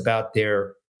serious about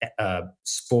their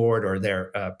sport or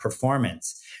their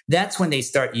performance, that's when they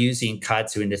start using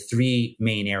KAATSU into 3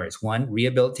 main areas. 1,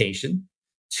 rehabilitation.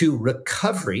 2,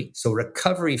 recovery. So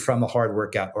recovery from a hard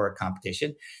workout or a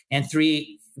competition. And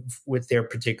 3, with their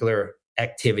particular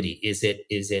activity? Is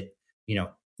it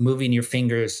moving your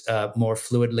fingers more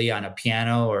fluidly on a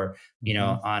piano, or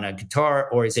on a guitar,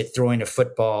 or is it throwing a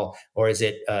football, or is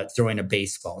it throwing a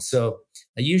baseball? So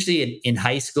usually in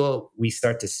high school, we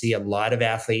start to see a lot of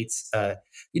athletes,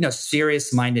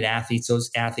 serious-minded athletes,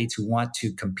 those athletes who want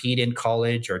to compete in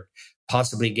college or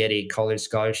possibly get a college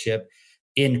scholarship.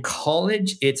 In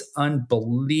college, it's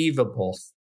unbelievable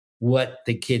what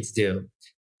the kids do.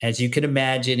 As you can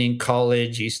imagine, in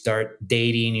college, you start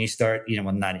dating, you start,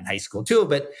 well, not in high school too,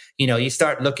 but, you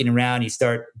start looking around, you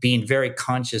start being very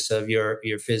conscious of your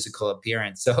physical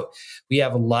appearance. So we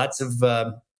have lots of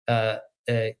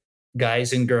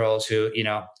guys and girls who,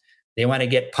 they want to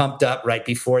get pumped up right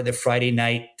before the Friday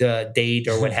night date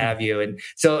or what have you. And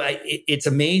so it's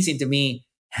amazing to me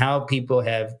how people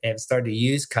have started to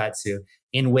use KAATSU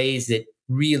in ways that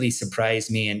really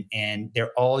surprise me. And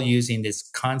they're all using this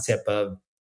concept of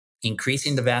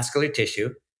increasing the vascular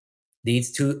tissue,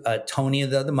 leads to a toning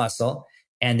of the muscle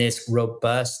and this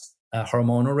robust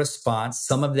hormonal response.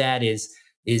 Some of that is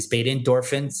beta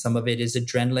endorphin, some of it is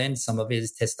adrenaline, some of it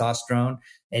is testosterone,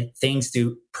 and things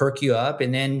to perk you up.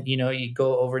 And then, you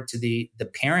go over to the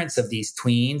parents of these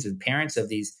tweens and parents of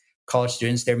these college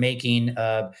students. They're making,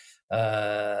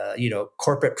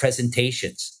 corporate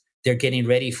presentations. They're getting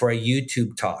ready for a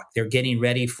YouTube talk. They're getting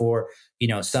ready for,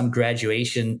 some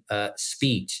graduation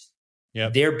speech.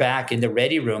 Yep. They're back in the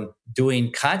ready room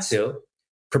doing KAATSU,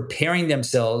 preparing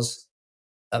themselves,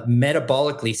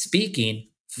 metabolically speaking,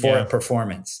 for a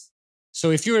performance.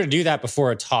 So if you were to do that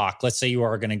before a talk, let's say you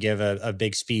are going to give a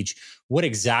big speech, what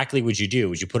exactly would you do?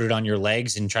 Would you put it on your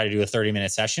legs and try to do a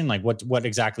 30-minute session? Like what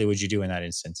exactly would you do in that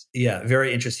instance? Yeah,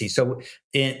 very interesting. So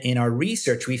in our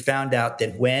research, we found out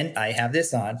that when I have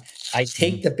this on, I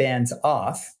take the bands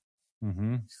off,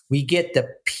 we get the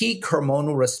peak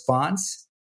hormonal response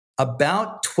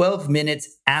about 12 minutes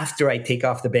after I take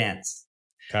off the bands.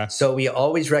 Okay. So we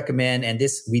always recommend, and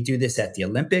we do this at the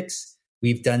Olympics.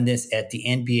 We've done this at the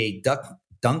NBA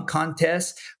dunk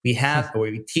contest. We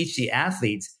teach the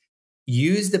athletes,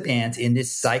 use the bands in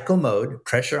this cycle mode,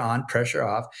 pressure on, pressure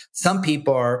off. Some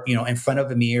people are, in front of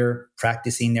a mirror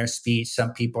practicing their speech.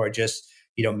 Some people are just,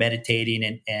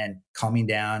 meditating and calming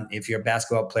down. If you're a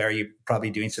basketball player, you're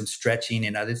probably doing some stretching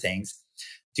and other things.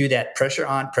 Do that pressure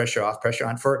on, pressure off, pressure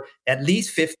on for at least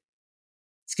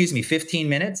 15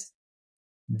 minutes.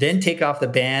 Then take off the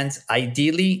bands,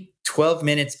 ideally 12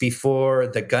 minutes before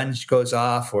the gun goes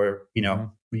off, or,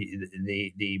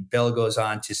 the bell goes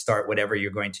on to start whatever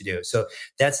you're going to do. So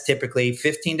that's typically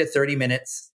 15 to 30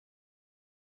 minutes,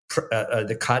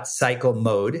 the KAATSU cycle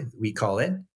mode, we call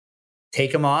it.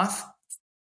 Take them off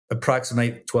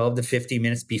approximately 12 to 15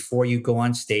 minutes before you go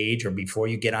on stage or before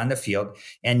you get on the field,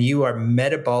 and you are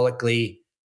metabolically,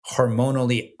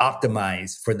 hormonally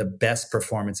optimized for the best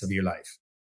performance of your life.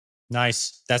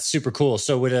 Nice. That's super cool.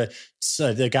 So would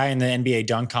the guy in the NBA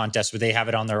dunk contest, would they have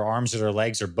it on their arms or their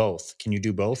legs or both? Can you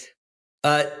do both?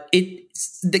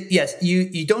 Yes,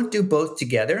 you don't do both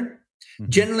together.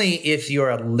 Generally, if you're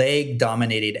a leg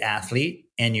dominated athlete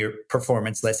and your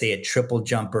performance, let's say a triple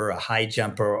jumper, a high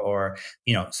jumper, or,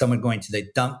 someone going to the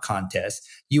dunk contest,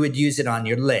 you would use it on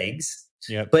your legs.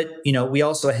 Yep. But, we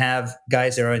also have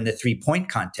guys that are in the 3-point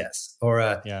contest or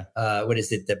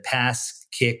the pass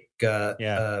kick,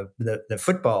 the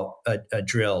football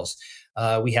drills.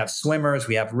 We have swimmers,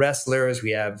 we have wrestlers,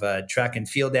 we have track and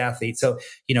field athletes. So,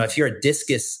 if you're a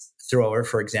discus thrower,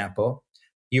 for example,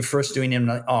 you're first doing it in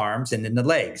the arms and then the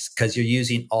legs, because you're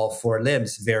using all 4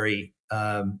 limbs very,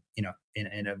 in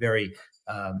a very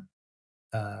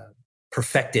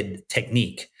perfected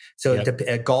technique. So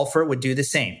a golfer would do the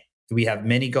same. We have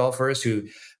many golfers who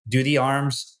do the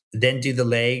arms, then do the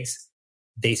legs.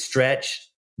 They stretch.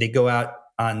 They go out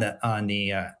on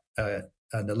the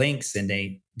links and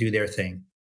they do their thing.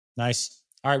 Nice.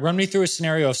 All right, run me through a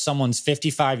scenario of someone's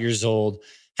 55 years old,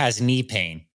 has knee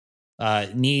pain.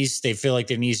 They feel like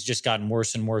their knees just gotten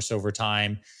worse and worse over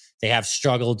time. They have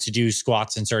struggled to do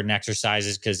squats and certain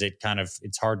exercises because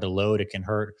it's hard to load. It can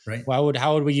hurt. Right.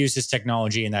 How would we use this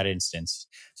technology in that instance?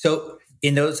 So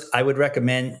in those, I would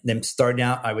recommend them starting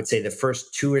out, I would say the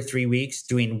first 2 or 3 weeks,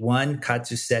 doing one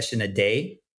KAATSU session a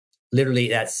day. Literally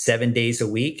that's 7 days a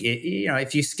week.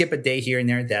 If you skip a day here and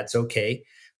there, that's okay.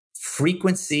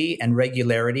 Frequency and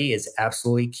regularity is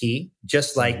absolutely key.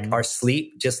 Just like our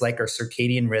sleep, just like our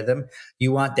circadian rhythm,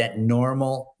 you want that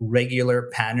normal, regular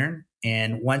pattern.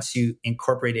 And once you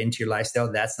incorporate it into your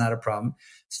lifestyle, that's not a problem.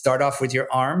 Start off with your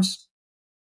arms,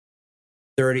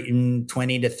 20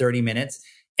 to 30 minutes.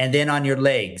 And then on your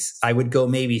legs, I would go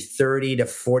maybe 30 to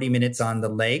 40 minutes on the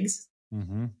legs.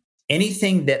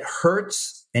 Anything that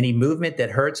hurts, any movement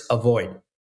that hurts, avoid.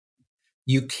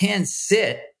 you can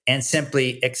sit and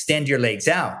simply extend your legs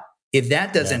out. If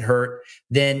that doesn't hurt,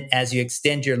 then as you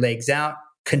extend your legs out,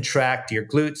 contract your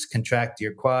glutes, contract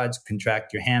your quads,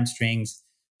 contract your hamstrings,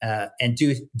 and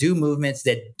do movements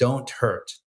that don't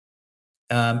hurt.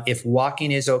 If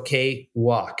walking is okay,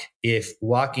 walk. If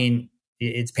walking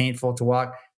it's painful to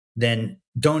walk, then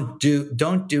don't do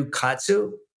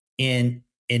KAATSU in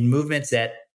movements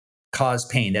that cause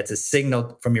pain. That's a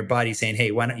signal from your body saying,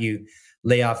 "Hey, why don't you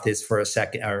lay off this for a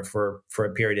second or for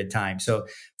a period of time?" So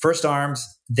first arms,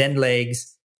 then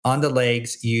legs. On the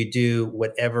legs, you do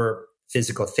whatever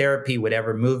physical therapy,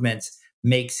 whatever movements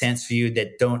make sense for you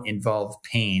that don't involve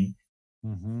pain.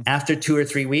 Mm-hmm. After 2 or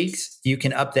 3 weeks, you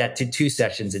can up that to 2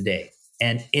 sessions a day.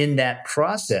 And in that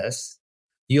process,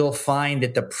 you'll find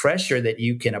that the pressure that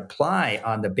you can apply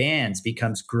on the bands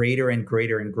becomes greater and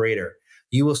greater and greater.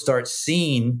 You will start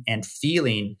seeing and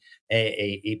feeling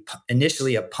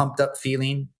initially a pumped up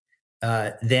feeling,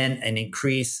 then an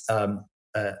increase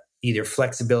either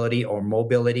flexibility or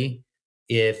mobility.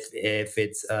 If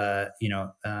it's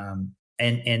and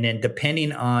then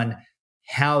depending on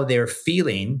how they're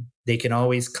feeling, they can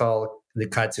always call the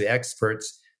KAATSU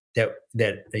experts that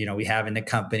we have in the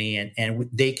company, and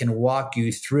they can walk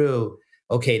you through.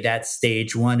 Okay, that's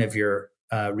stage 1 of your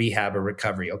rehab or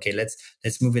recovery. Okay,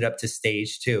 let's move it up to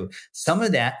stage 2. Some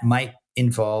of that might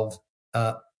involve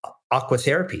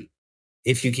aquatherapy.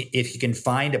 If you can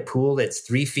find a pool that's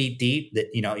 3 feet deep, that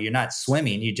you're not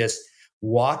swimming, you're just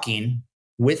walking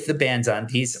with the bands on.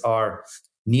 These are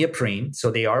neoprene, so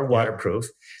they are waterproof.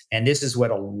 And this is what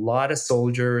a lot of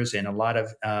soldiers and a lot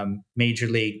of major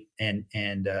league and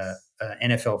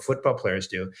NFL football players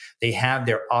do. They have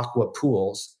their aqua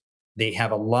pools. They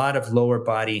have a lot of lower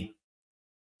body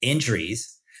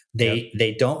injuries.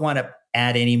 They don't want to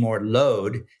add any more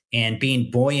load, and being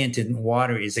buoyant in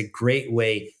water is a great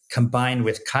way, combined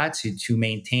with KAATSU, to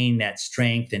maintain that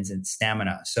strength and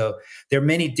stamina. So there are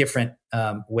many different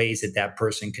ways that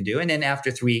person can do. And then after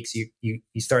 3 weeks, you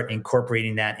start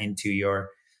incorporating that into your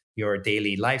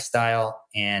daily lifestyle,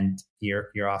 and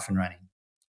you're off and running.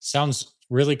 Sounds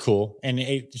really cool. And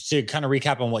to kind of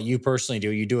recap on what you personally do,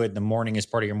 you do it in the morning as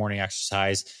part of your morning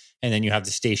exercise. And then you have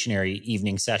the stationary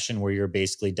evening session where you're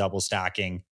basically double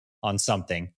stacking on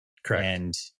something. Correct.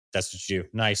 And that's what you do.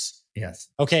 Nice. Yes.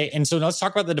 Okay. And so let's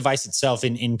talk about the device itself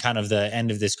in kind of the end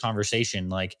of this conversation.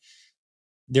 Like,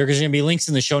 there's going to be links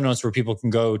in the show notes where people can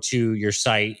go to your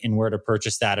site and where to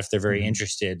purchase that if they're very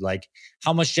interested. Like,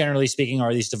 how much, generally speaking,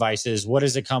 are these devices? What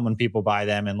does it come when people buy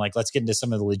them? And like, let's get into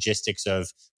some of the logistics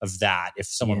of that if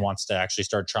someone wants to actually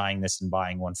start trying this and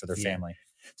buying one for their family.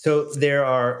 So there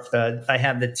are, I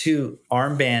have the 2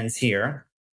 armbands here.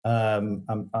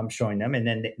 I'm showing them, and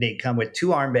then they come with 2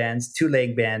 armbands, 2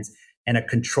 leg bands, and a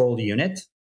control unit.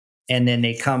 And then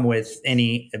they come with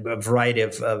a variety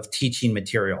of teaching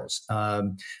materials, a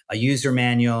user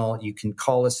manual. You can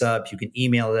call us up, you can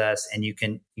email us, and you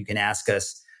can ask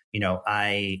us,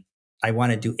 I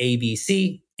want to do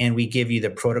ABC, and we give you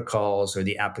the protocols or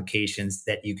the applications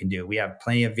that you can do. We have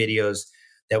plenty of videos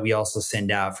that we also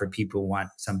send out for people who want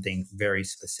something very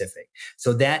specific.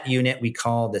 So that unit we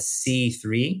call the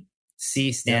C3.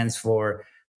 C stands for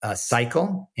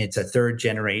cycle. It's a 3rd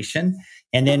generation.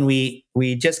 And then we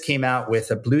just came out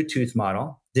with a Bluetooth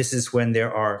model. This is when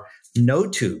there are no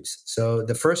tubes. So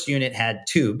the first unit had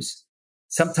tubes.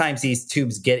 Sometimes these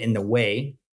tubes get in the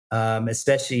way,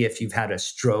 especially if you've had a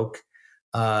stroke,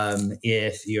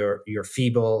 if you're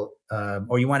feeble,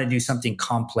 or you want to do something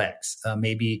complex.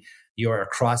 Maybe you're a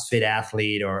CrossFit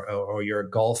athlete or you're a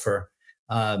golfer.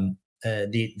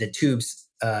 The tubes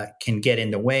can get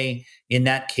in the way. In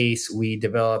that case, we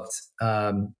developed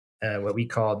what we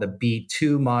call the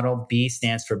B2 model. B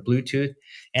stands for Bluetooth.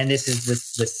 And this is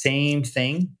the same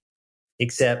thing,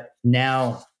 except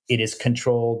now it is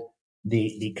controlled.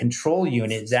 The control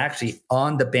unit is actually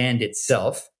on the band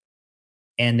itself.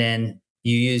 And then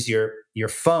you use your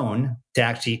phone to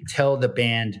actually tell the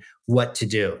band what to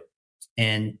do.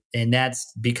 And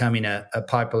that's becoming a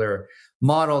popular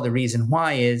model. The reason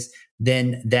why is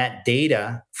then that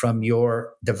data from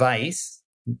your device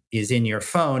is in your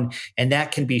phone, and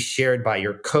that can be shared by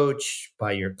your coach,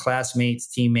 by your classmates,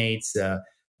 teammates,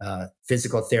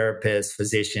 physical therapist,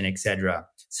 physician, etc.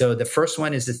 So the first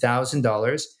one is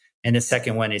 $1,000, and the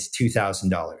second one is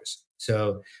 $2,000.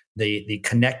 So the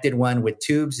connected one with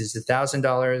tubes is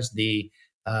 $1,000. The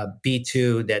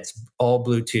B2 that's all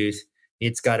Bluetooth,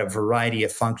 it's got a variety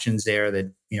of functions there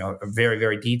that are very,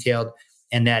 very detailed,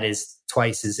 and that is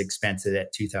twice as expensive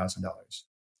at $2,000.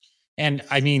 And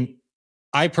I mean,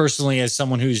 I personally, as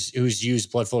someone who's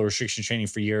used blood flow restriction training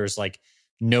for years, like,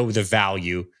 know the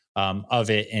value of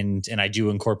it, and I do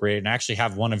incorporate it. And I actually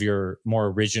have one of your more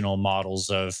original models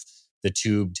of the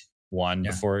tubed one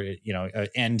before,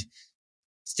 and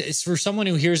it's for someone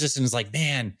who hears this and is like,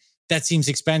 man, that seems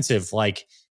expensive. Like,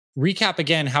 recap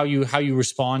again how you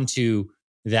respond to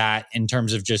that in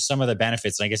terms of just some of the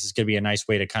benefits. And I guess it's going to be a nice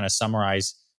way to kind of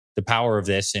summarize the power of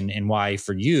this and why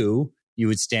for you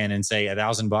would stand and say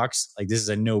 $1,000, like, this is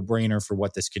a no brainer for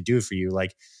what this could do for you.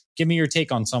 Like, give me your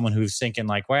take on someone who's thinking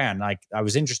like, man, like, I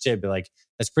was interested, but like,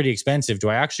 that's pretty expensive. Do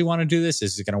I actually want to do this?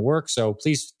 Is it going to work? So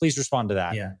please respond to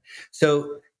that. Yeah.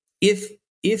 So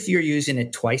if you're using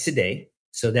it twice a day,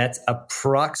 so that's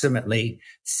approximately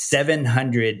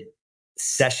 700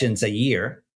 sessions a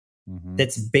year. Mm-hmm.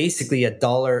 That's basically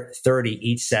 $1.30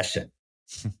 each session.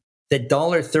 The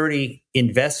 $1.30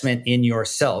 investment in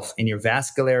yourself, in your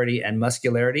vascularity and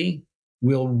muscularity,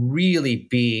 will really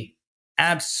be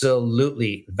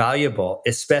absolutely valuable,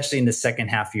 especially in the second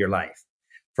half of your life.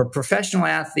 For a professional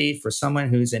athlete, for someone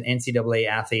who's an NCAA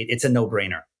athlete, it's a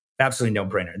no-brainer. Absolutely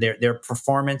no-brainer. Their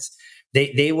performance,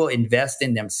 they will invest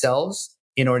in themselves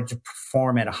in order to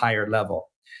perform at a higher level.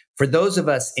 For those of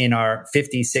us in our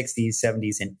 50s, 60s,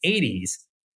 70s, and 80s,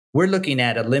 we're looking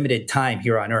at a limited time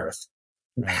here on Earth.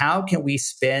 Right. How can we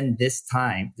spend this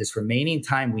time, this remaining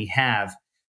time we have,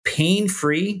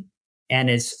 pain-free and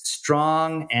as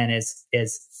strong and as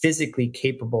physically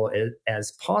capable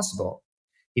as possible?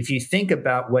 If you think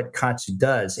about what KAATSU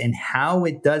does and how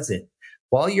it does it,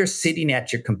 while you're sitting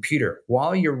at your computer,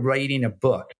 while you're writing a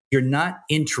book, you're not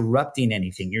interrupting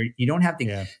anything. You don't have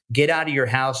to get out of your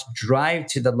house, drive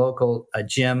to the local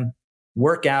gym,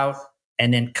 work out,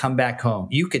 and then come back home.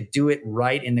 You could do it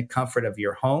right in the comfort of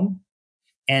your home.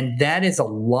 And that is a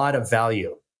lot of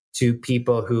value to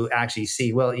people who actually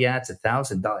see, well, yeah, it's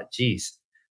 $1,000. Geez,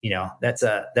 that's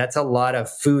a lot of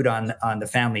food on the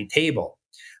family table.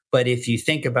 But if you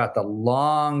think about the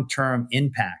long-term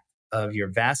impact of your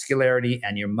vascularity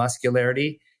and your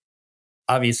muscularity,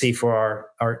 obviously for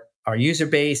our user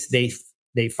base, they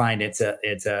find it's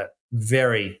a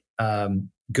very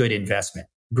good investment,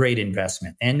 great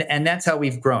investment. And that's how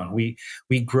we've grown. We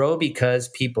grow because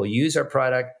people use our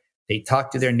product. They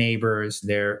talk to their neighbors,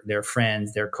 their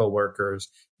friends, their coworkers,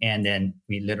 and then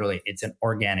it's an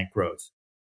organic growth.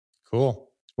 Cool.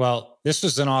 Well, this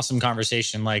was an awesome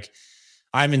conversation. Like,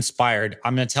 I'm inspired.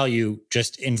 I'm going to tell you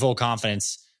just in full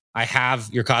confidence, I have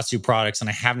your KAATSU products and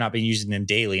I have not been using them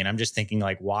daily. And I'm just thinking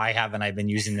like, why haven't I been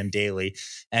using them daily?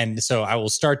 And so I will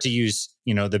start to use,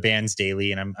 the bands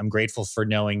daily. And I'm grateful for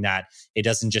knowing that it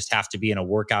doesn't just have to be in a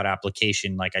workout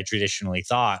application like I traditionally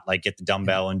thought, like get the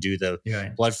dumbbell and do the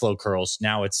blood flow curls.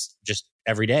 Now it's just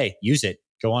every day, use it.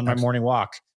 Go on my morning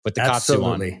walk, put the KAATSU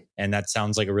on. And that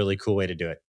sounds like a really cool way to do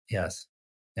it. Yes.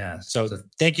 Yeah. So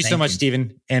thank you so much,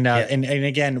 Stephen. And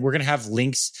again, we're going to have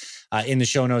links in the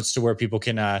show notes to where people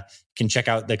can check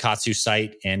out the KAATSU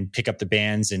site and pick up the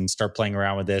bands and start playing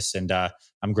around with this. And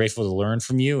I'm grateful to learn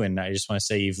from you. And I just want to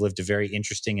say you've lived a very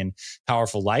interesting and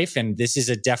powerful life. And this is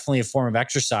definitely a form of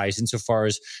exercise insofar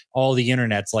as all the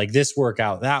internet's like this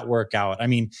workout, that workout. I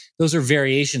mean, those are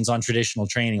variations on traditional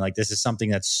training. Like, this is something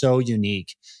that's so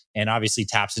unique and obviously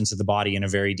taps into the body in a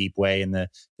very deep way, in the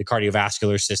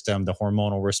cardiovascular system, the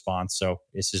hormonal response. So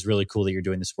this is really cool that you're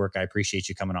doing this work. I appreciate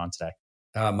you coming on today.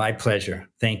 My pleasure.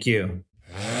 Thank you.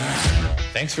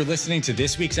 Thanks for listening to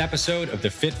this week's episode of the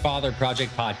Fit Father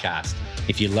Project podcast.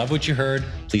 If you love what you heard,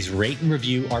 please rate and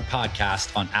review our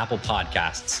podcast on Apple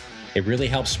Podcasts. It really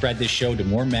helps spread this show to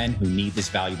more men who need this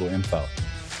valuable info.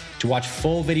 To watch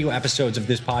full video episodes of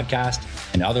this podcast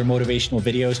and other motivational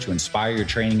videos to inspire your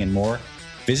training and more,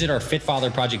 visit our Fit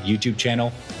Father Project YouTube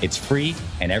channel. It's free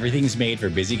and everything's made for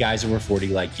busy guys over 40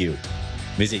 like you.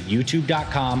 Visit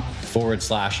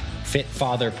youtube.com/Fit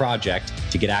Father Project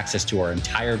to get access to our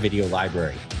entire video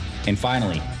library. And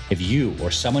finally, if you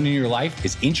or someone in your life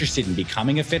is interested in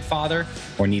becoming a fit father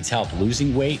or needs help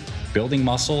losing weight, building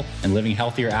muscle, and living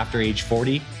healthier after age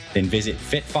 40, then visit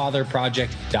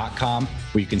fitfatherproject.com,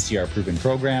 where you can see our proven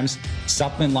programs,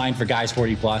 supplement line for guys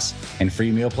 40 plus, and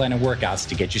free meal plan and workouts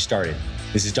to get you started.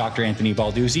 This is Dr. Anthony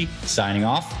Balduzzi signing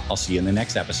off. I'll see you in the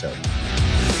next episode.